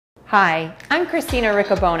Hi, I'm Christina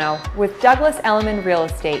Riccobono with Douglas Elliman Real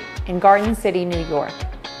Estate in Garden City, New York.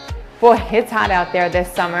 Boy, it's hot out there this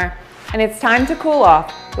summer, and it's time to cool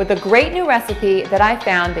off with a great new recipe that I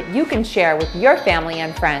found that you can share with your family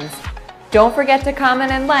and friends. Don't forget to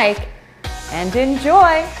comment and like, and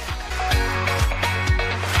enjoy!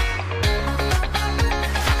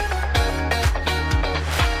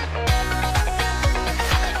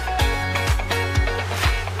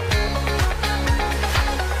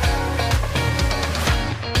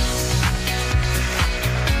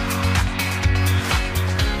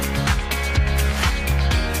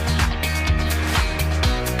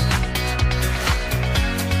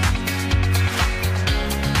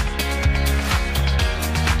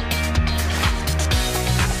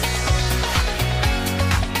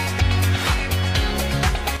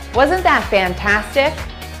 Wasn't that fantastic?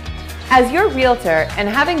 As your realtor and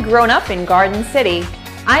having grown up in Garden City,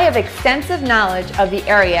 I have extensive knowledge of the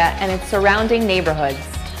area and its surrounding neighborhoods.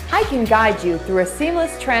 I can guide you through a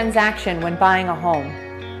seamless transaction when buying a home.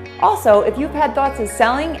 Also, if you've had thoughts of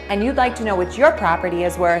selling and you'd like to know what your property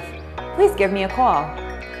is worth, please give me a call.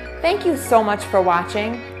 Thank you so much for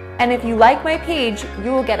watching, and if you like my page,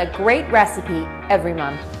 you will get a great recipe every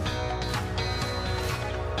month.